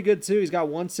 he's pretty good too. He's got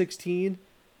 116.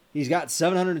 He's got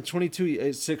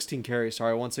 16 carries.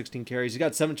 116 carries. He's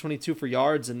got 722 for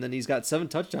yards, and then he's got 7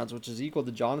 touchdowns, which is equal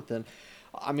to Jonathan.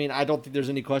 I mean, I don't think there's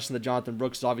any question that Jonathan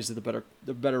Brooks is obviously the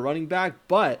better running back,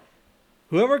 but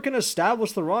whoever can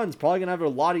establish the run is probably going to have a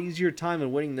lot easier time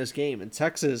in winning this game. And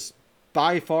Texas,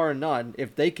 by far and none,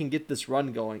 if they can get this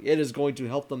run going, it is going to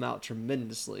help them out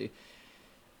tremendously.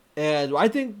 And I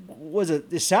think,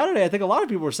 this Saturday, I think a lot of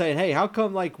people were saying, hey, how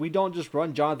come we don't just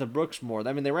run Jonathan Brooks more?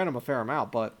 I mean, they ran him a fair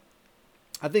amount, but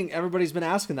I think everybody's been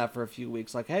asking that for a few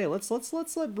weeks. Like, hey, let's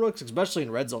let Brooks, especially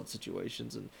in red zone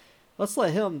situations, and let's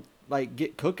let him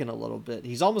get cooking a little bit.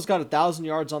 He's almost got 1,000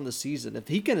 yards on the season. If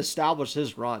he can establish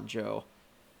his run, Joe,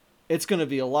 it's going to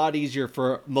be a lot easier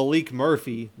for Malik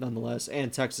Murphy, nonetheless,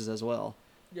 and Texas as well.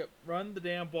 Yep, run the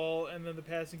damn ball, and then the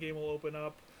passing game will open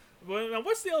up. Well, now,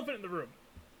 what's the elephant in the room?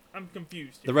 I'm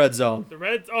confused. The red zone.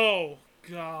 Oh,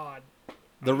 God.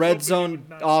 The red zone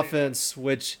offense,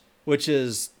 which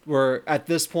is where at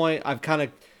this point I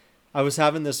was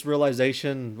having this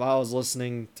realization while I was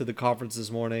listening to the conference this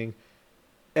morning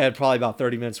at probably about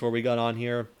 30 minutes where we got on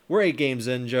here. We're 8 games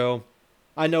in, Joe.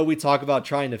 I know we talk about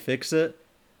trying to fix it,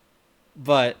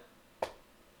 but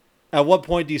at what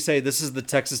point do you say this is the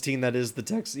Texas team that is the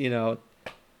Texas,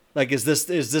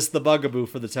 is this the bugaboo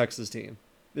for the Texas team?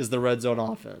 Is the red zone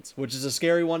offense, which is a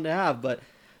scary one to have, but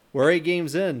we're 8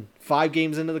 games in, 5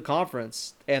 games into the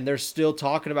conference, and they're still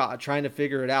talking about trying to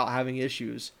figure it out, having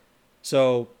issues.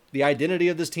 So the identity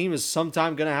of this team is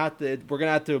sometime we're going to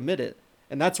have to admit it.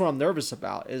 And that's what I'm nervous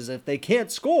about, is if they can't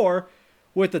score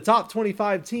with the top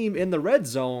 25 team in the red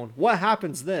zone, what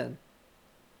happens then?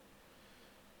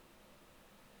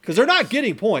 Because they're not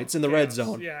getting points in the red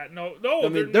zone. Yeah, no. I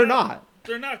mean, they're not.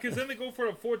 They're not, because then they go for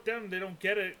a 4th down and they don't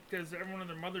get it because everyone and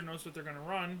their mother knows what they're going to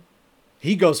run.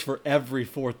 He goes for every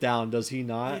 4th down, does he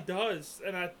not? He does.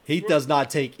 He does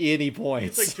not take any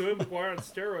points. It's like Joey McGuire on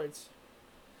steroids.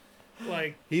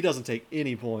 He doesn't take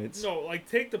any points. No,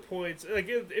 take the points.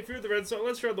 If you're the red zone,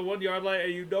 let's run the 1 yard line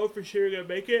and you know for sure you're going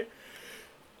to make it.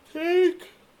 I'm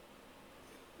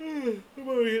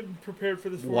already getting prepared for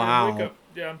this. Wow. Wake up.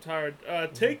 Yeah, I'm tired.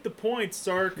 Take the points,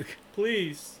 Sark,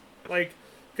 please.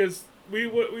 Because we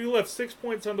left 6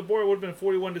 points on the board, it would have been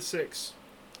 41-6.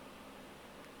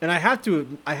 And I have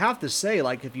to say,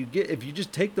 if you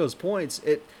just take those points,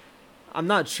 I'm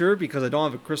not sure because I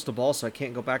don't have a crystal ball, so I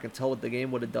can't go back and tell what the game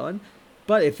would have done.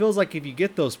 But it feels like if you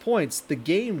get those points, the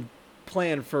game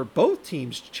plan for both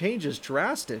teams changes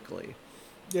drastically.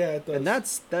 Yeah, it does. And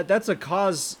that's a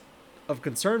cause of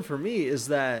concern for me, is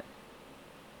that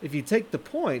if you take the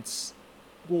points,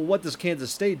 well, what does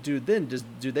Kansas State do then?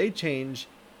 Do they change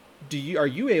are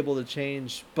you able to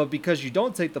change? But because you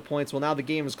don't take the points, well, now the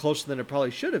game is closer than it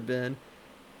probably should have been,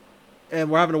 and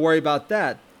we're having to worry about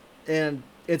that. And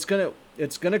it's gonna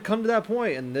come to that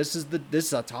point, and this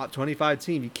is a top 25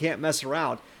 team. You can't mess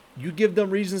around. You give them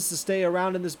reasons to stay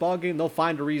around in this ball game, they'll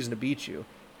find a reason to beat you.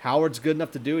 Howard's good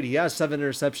enough to do it. He has 7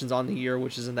 interceptions on the year,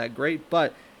 which isn't that great,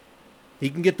 but he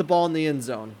can get the ball in the end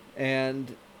zone.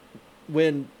 And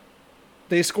when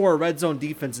they score a red zone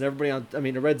defense and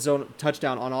a red zone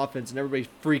touchdown on offense and everybody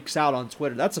freaks out on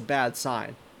Twitter, that's a bad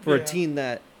sign for a team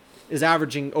that is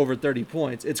averaging over 30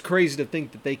 points. It's crazy to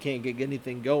think that they can't get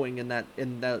anything going in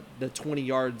the 20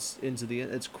 yards into the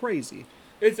end. It's crazy.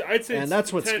 I'd say and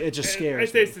that's what's it just scares.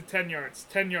 I'd say it's the 10 yards.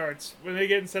 10 yards. When they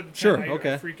get inside the 10,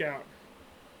 I freak out.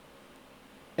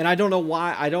 And I don't know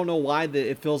why.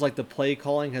 It feels like the play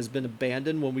calling has been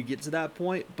abandoned when we get to that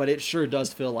point, but it sure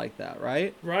does feel like that,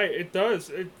 right? Right, it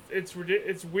does. It's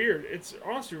weird. It's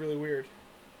honestly really weird.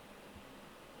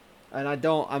 And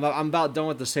I'm about done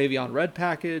with the Savion Red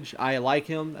package. I like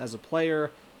him as a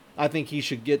player. I think he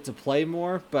should get to play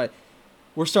more, but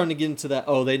we're starting to get into that.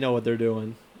 Oh, they know what they're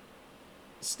doing,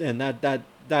 and that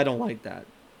I don't like that.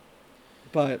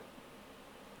 But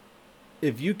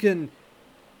if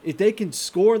they can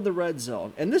score in the red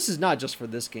zone, and this is not just for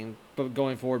this game, but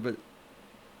going forward, but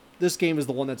this game is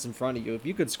the one that's in front of you. If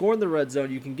you could score in the red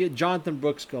zone, you can get Jonathan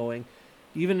Brooks going,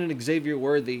 even an Xavier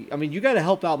Worthy. I mean, you got to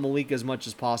help out Malik as much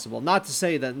as possible. Not to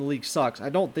say that Malik sucks. I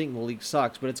don't think Malik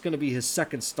sucks, but it's going to be his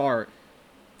second start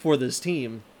for this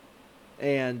team.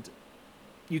 And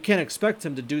you can't expect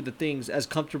him to do the things as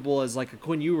comfortable as like a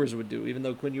Quinn Ewers would do, even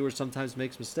though Quinn Ewers sometimes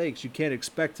makes mistakes. You can't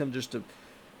expect him just to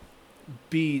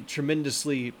be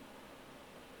tremendously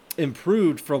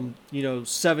improved from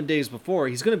 7 days before.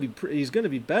 He's gonna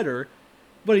be better,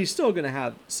 but he's still gonna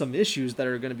have some issues that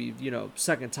are gonna be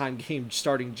second time game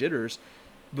starting jitters.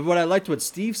 But what I liked what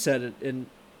Steve said in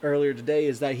earlier today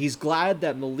is that he's glad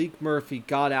that Malik Murphy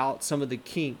got out some of the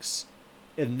kinks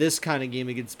in this kind of game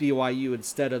against BYU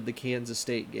instead of the Kansas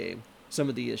State game. Some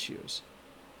of the issues.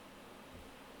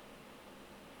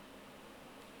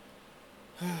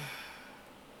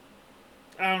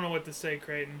 I don't know what to say,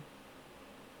 Creighton.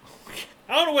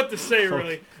 I don't know what to say,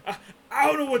 really. I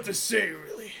don't know what to say,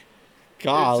 really.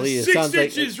 Golly, it sounds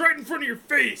like 6 inches right in front of your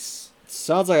face.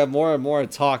 Sounds like more and more I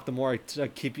talk, the more I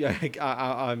keep you.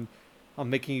 I'm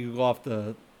making you go off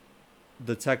the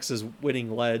Texas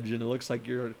winning ledge, and it looks like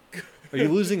you're. Are you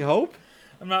losing hope?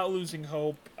 I'm not losing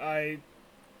hope.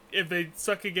 If they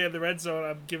suck again in the red zone,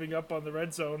 I'm giving up on the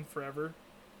red zone forever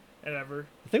and ever.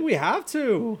 I think we have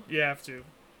to. You have to.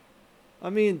 I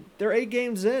mean, they're 8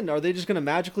 games in. Are they just going to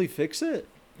magically fix it?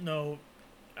 No.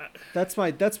 That's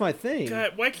my thing.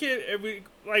 God, why can't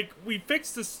we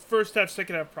fixed this first half,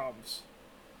 second half problems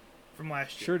from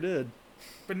last year? Sure did.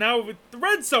 But now the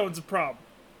red zone's a problem,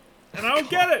 and I don't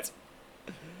get it.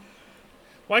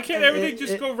 Why can't everything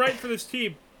just go right for this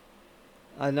team?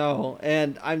 I know,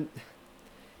 and I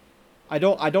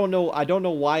don't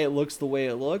know why it looks the way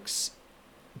it looks,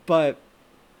 but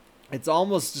it's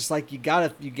almost just like you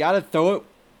gotta throw it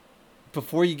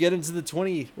before you get into the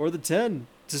 20 or the 10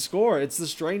 to score. It's the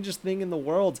strangest thing in the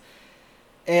world,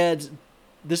 and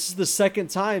this is the second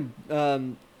time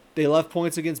they left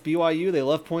points against BYU. They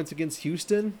left points against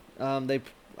Houston. I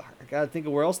gotta think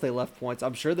of where else they left points.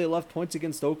 I'm sure they left points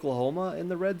against Oklahoma in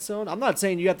the red zone. I'm not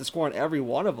saying you have to score on every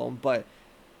one of them, but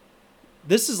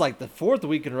this is like the 4th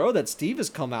week in a row that Steve has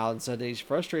come out and said that he's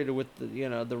frustrated with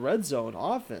the red zone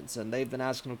offense, and they've been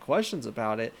asking him questions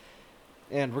about it.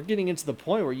 And we're getting into the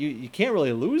point where you can't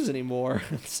really lose anymore.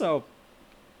 So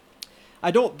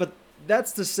but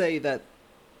that's to say that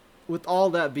with all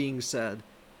that being said,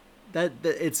 that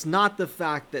it's not the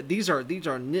fact that these are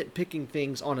nitpicking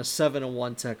things on a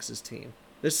 7-1 Texas team.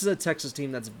 This is a Texas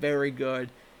team that's very good,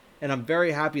 and I'm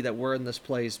very happy that we're in this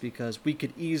place because we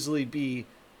could easily be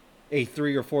a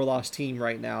 3 or 4 loss team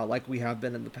right now like we have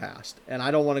been in the past. And I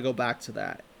don't want to go back to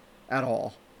that at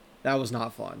all. That was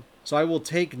not fun. So I will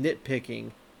take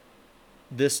nitpicking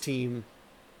this team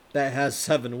that has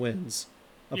 7 wins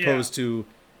opposed to,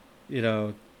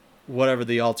 whatever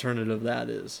the alternative that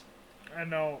is. I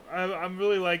know. I'm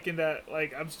really liking that.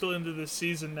 Like, I'm still into this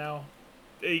season now.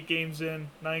 8 games in,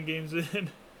 9 games in.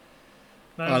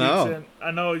 9 weeks in.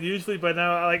 I know. Usually by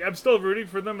now, I'm still rooting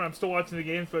for them and I'm still watching the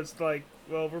games, but it's like,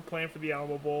 well, we're playing for the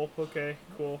Alamo Bowl. Okay,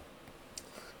 cool.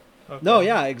 Okay. No,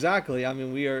 yeah, exactly. I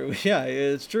mean,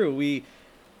 it's true.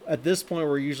 At this point,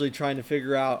 we're usually trying to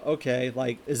figure out, okay,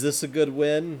 is this a good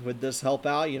win? Would this help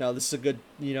out? This is a good,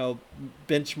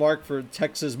 benchmark for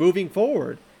Texas moving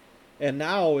forward. And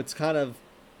now it's kind of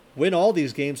win all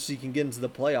these games so you can get into the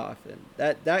playoff. And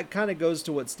that kind of goes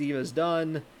to what Steve has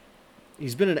done.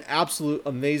 He's been an absolute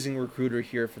amazing recruiter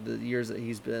here for the years that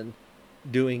he's been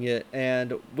doing it.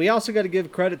 And we also got to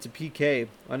give credit to PK.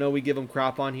 I know we give him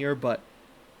crap on here, but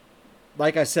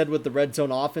like I said with the red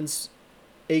zone offense,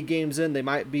 8 games in, they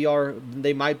might be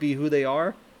who they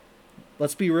are.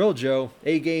 Let's be real, Joe.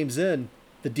 8 games in,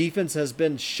 the defense has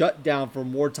been shut down for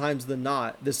more times than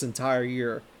not this entire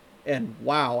year. And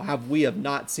wow, have we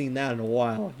not seen that in a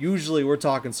while. Usually we're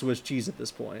talking Swiss cheese at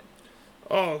this point.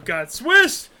 Oh God,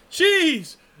 Swiss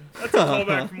cheese! That's a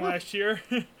callback from last year.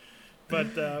 But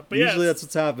usually that's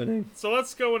what's happening. So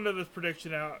let's go into this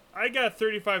prediction now. I got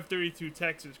 35-32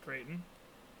 Texas, Creighton.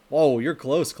 Oh, you're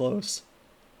close.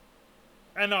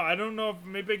 I know. I don't know if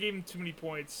maybe I gave him too many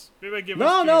points. Maybe I gave him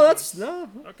that's points. no.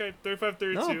 Okay,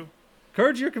 35-32. No.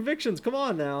 Courage your convictions. Come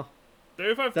on now.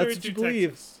 35-32 That's what you believe.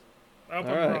 Texas. I hope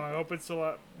All I'm right. wrong. I hope it's a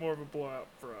lot more of a blowout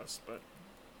for us, but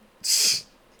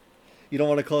You don't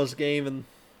want a close game and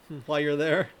while you're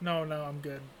there? no, I'm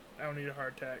good. I don't need a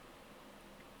heart attack.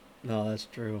 No, that's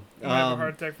true. I have a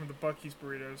heart attack from the Buc-ee's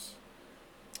burritos.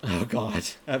 Oh God,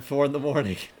 at 4 a.m.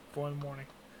 4 in the morning.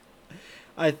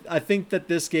 I think that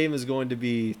this game is going to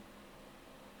be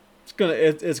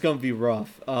it's gonna be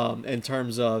rough. In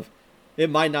terms of it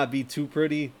might not be too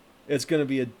pretty. It's gonna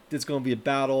be a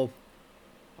battle.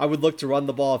 I would look to run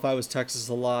the ball if I was Texas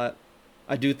a lot.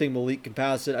 I do think Malik can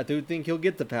pass it. I do think he'll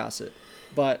get to pass it,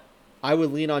 but I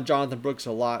would lean on Jonathan Brooks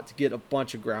a lot to get a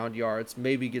bunch of ground yards,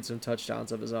 maybe get some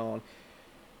touchdowns of his own.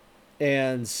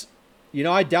 And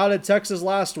I doubted Texas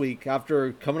last week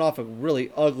after coming off a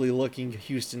really ugly-looking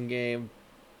Houston game.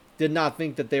 Did not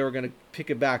think that they were going to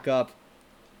pick it back up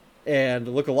and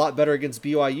look a lot better against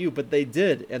BYU, but they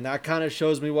did, and that kind of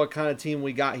shows me what kind of team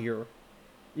we got here,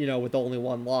 with only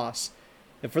 1 loss.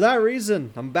 And for that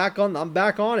reason, I'm back on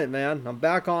it, man. I'm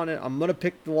back on it. I'm going to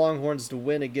pick the Longhorns to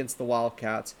win against the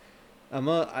Wildcats.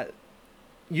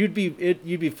 You'd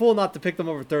be fool not to pick them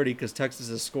over 30 because Texas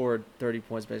has scored 30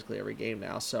 points basically every game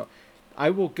now. So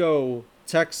I will go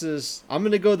Texas. I'm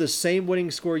going to go the same winning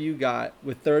score you got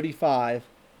with 35,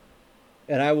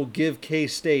 and I will give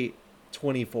K-State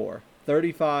 24.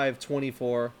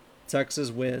 35-24. Texas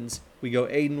wins. We go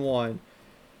 8-1,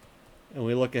 and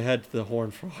we look ahead to the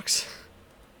Horned Frogs.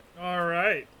 All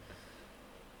right.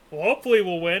 Well, hopefully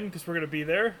we'll win because we're going to be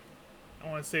there. I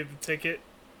want to save the ticket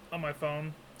on my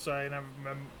phone so I can have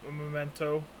a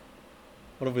memento.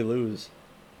 What if we lose?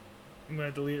 I'm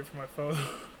going to delete it from my phone.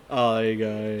 Oh, there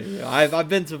you go. I've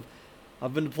been to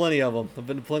plenty of them. I've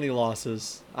been to plenty of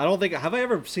losses. I don't know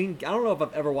if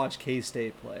I've ever watched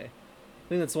K-State play. I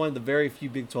think that's one of the very few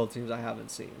Big 12 teams I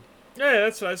haven't seen. Yeah,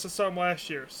 that's what I saw them last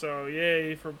year. So,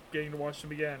 yay for getting to watch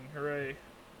them again. Hooray.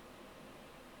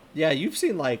 Yeah, you've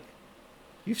seen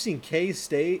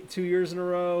K-State 2 years in a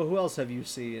row. Who else have you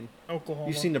seen? Oklahoma.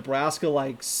 You've seen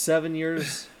Nebraska 7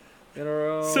 years in a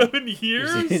row. 7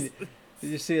 years? Did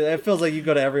you see that? It feels like you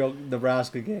go to every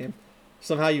Nebraska game.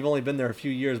 Somehow you've only been there a few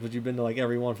years, but you've been to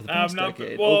every one for the past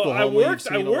decade. Well, Oklahoma, I worked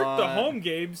the lot. home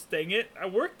games. Dang it! I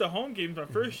worked the home games my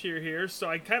first year here, so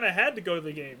I kind of had to go to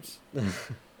the games.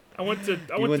 I went to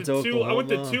two. I went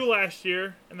to 2 last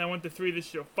year, and I went to 3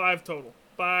 this year. 5 total.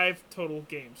 5 total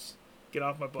games. Get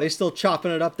off my butt. They still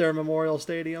chopping it up there in Memorial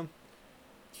Stadium.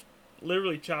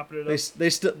 Literally chopping it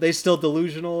up. They still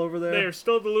delusional over there. They are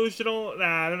still delusional.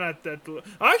 Nah, they're not that.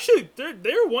 Actually,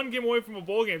 they're 1 game away from a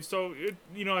bowl game. So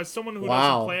as someone who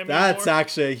doesn't play them that's anymore,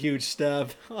 actually a huge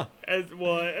step.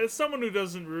 as someone who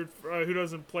doesn't who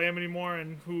doesn't play them anymore,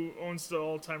 and who owns the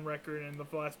all-time record in the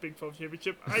last Big 12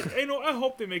 championship, I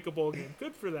hope they make a bowl game.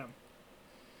 Good for them.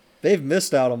 They've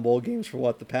missed out on bowl games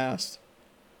for the past?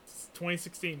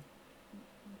 2016.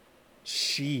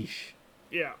 Sheesh.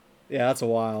 Yeah. Yeah, that's a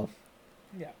while.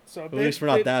 Yeah. So at least we're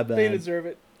not that bad. They deserve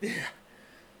it.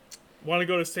 Want to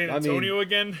go to San Antonio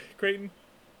again, Creighton?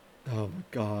 Oh my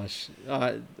gosh.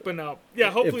 But no.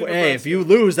 Yeah. Hopefully. If you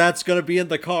lose, that's gonna be in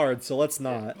the card. So let's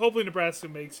not. Yeah, hopefully Nebraska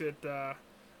makes it.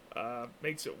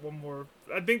 Makes it one more.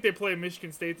 I think they play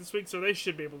Michigan State this week, so they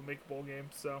should be able to make a bowl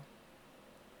game. So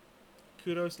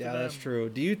kudos to them. Yeah, that's true.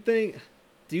 Do you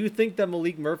think that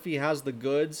Malik Murphy has the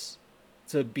goods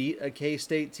to beat a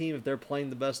K-State team if they're playing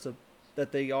the best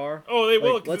that they are? Oh, they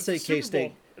will. Let's say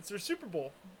K-State. It's their Super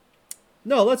Bowl.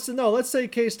 Let's say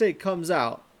K-State comes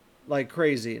out like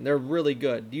crazy and they're really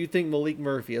good. Do you think Malik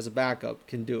Murphy as a backup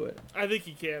can do it? I think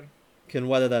he can. Can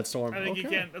weather that storm? I think he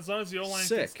can, as long as the O-line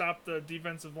can stop the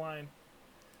defensive line.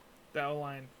 The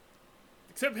O-line.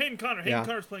 Except Hayden Conner. Hayden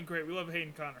Conner's playing great. We love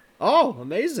Hayden Conner. Oh,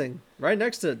 amazing. Right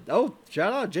next to... Oh,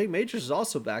 shout out. Jake Majors is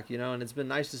also back, and it's been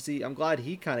nice to see. I'm glad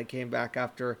he kind of came back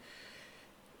after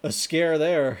a scare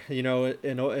there,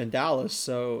 in Dallas.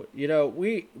 So,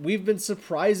 we've been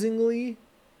surprisingly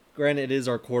Granted, it is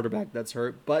our quarterback that's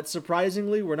hurt, but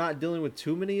surprisingly, we're not dealing with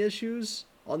too many issues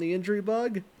on the injury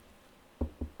bug.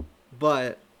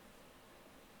 But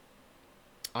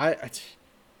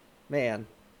man,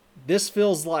 this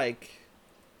feels like,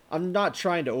 I'm not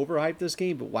trying to overhype this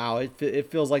game, but wow, it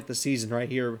feels like the season right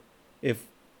here. If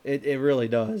it really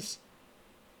does.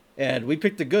 And we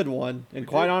picked a good one, and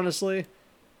quite honestly,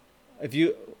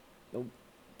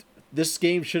 this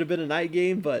game should have been a night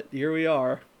game, but here we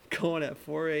are, going at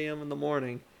 4 a.m. in the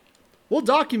morning. We'll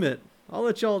document. I'll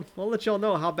let y'all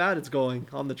know how bad it's going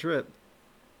on the trip.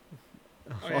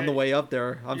 Okay. On the way up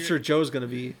there, I'm sure Joe's gonna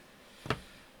be.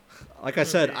 Like I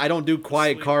said, I don't do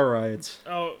quiet car rides.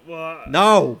 Oh well.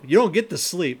 No, you don't get to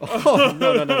sleep. Oh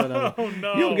no. Oh,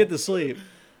 no. You don't get to sleep.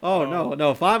 Oh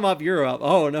no. If I'm up, you're up.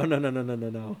 Oh no.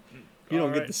 You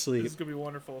don't get to sleep. This is gonna be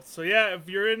wonderful. So yeah, if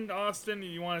you're in Austin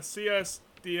and you want to see us,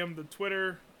 DM the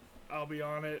Twitter. I'll be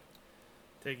on it,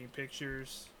 taking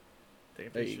pictures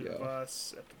of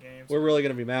us at the games. We're really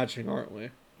gonna be matching, aren't we?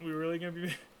 We're really gonna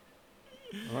be.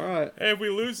 All right. Hey, if we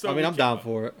lose, though, I'm down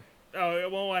for it. Oh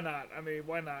well, why not?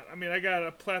 Why not? I got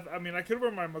a I could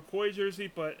wear my McCoy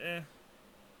jersey, but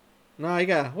No, you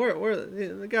got. We're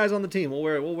the guys on the team.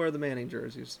 We'll wear the Manning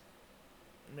jerseys.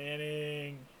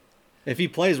 Manning. If he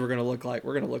plays, we're gonna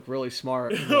look really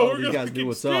smart. These guys knew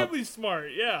what's up. Extremely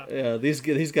smart, yeah. Yeah, these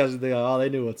guys, they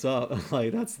knew what's up.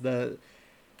 Like that's the.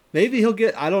 Maybe he'll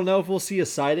get. I don't know if we'll see a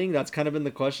sighting. That's kind of been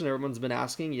the question everyone's been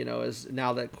asking. Is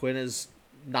now that Quinn is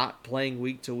not playing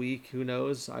week to week, who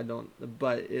knows? I don't.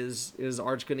 But is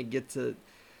Arch gonna get to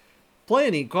play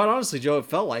any? Quite honestly, Joe, it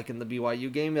felt like in the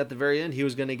BYU game at the very end he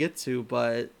was gonna get to,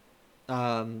 but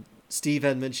Steve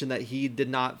had mentioned that he did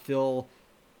not feel.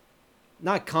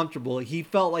 Not comfortable. He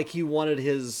felt like he wanted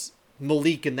his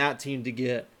Malik and that team to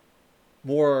get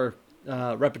more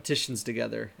repetitions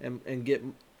together and get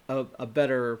a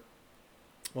better,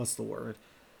 what's the word?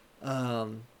 I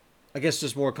guess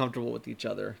just more comfortable with each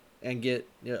other and get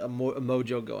a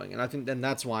mojo going. And I think then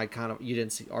that's why you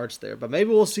didn't see Arch there. But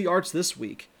maybe we'll see Arch this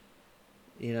week.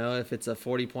 If it's a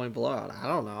 40-point blowout. I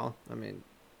don't know.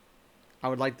 I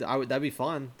would like to. That'd be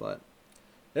fun. But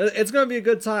it's gonna be a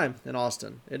good time in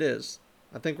Austin. It is.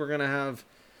 I think we're going to have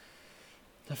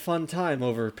a fun time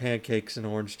over pancakes and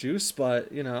orange juice, but,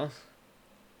 Are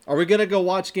we going to go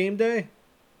watch game day?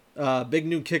 Big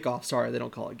noon kickoff. Sorry, they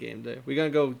don't call it game day. We're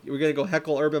going to go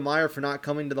heckle Urban Meyer for not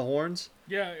coming to the Horns?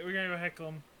 Yeah, we're going to go heckle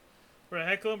him. We're going to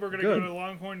heckle him. We're going to go to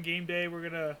Longhorn game day. We're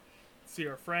going to see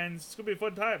our friends. It's going to be a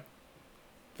fun time.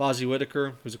 Fozzie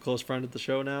Whitaker, who's a close friend of the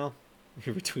show now,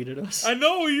 he retweeted us. I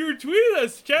know, you retweeted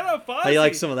us. Shout out Fozzie. How you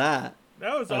like some of that?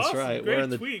 That was That's awesome. right. Great We're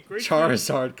in the tweet.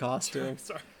 Charizard costume.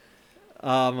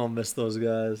 I'm gonna miss those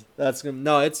guys.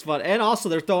 It's fun, and also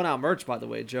they're throwing out merch, by the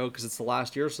way, Joe, because it's the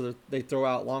last year, so they throw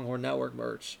out Longhorn Network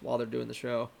merch while they're doing the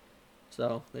show.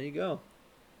 So there you go.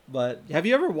 But have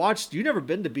you ever watched? You've never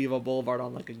been to Bevo Boulevard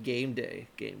on like a game day.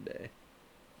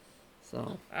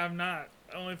 So I'm not,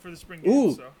 only for the spring game.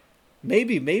 Ooh, so.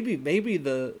 maybe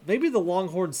the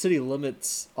Longhorn City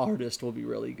Limits artist will be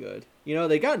really good.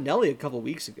 They got Nelly a couple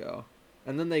weeks ago,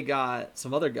 and then they got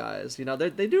some other guys.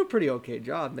 They do a pretty okay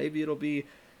job. Maybe it'll be,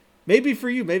 for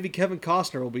you. Maybe Kevin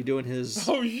Costner will be doing his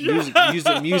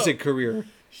music career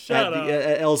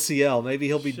at LCL. Maybe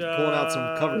he'll be pulling out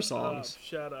some cover songs.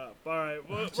 Shut up! All right,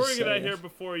 we're gonna get out here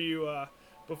before you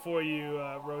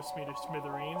roast me to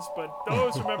smithereens. But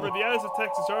always remember, the Eyes of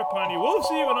Texas are upon you. We'll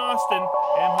see you in Austin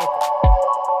and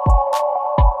Hooker.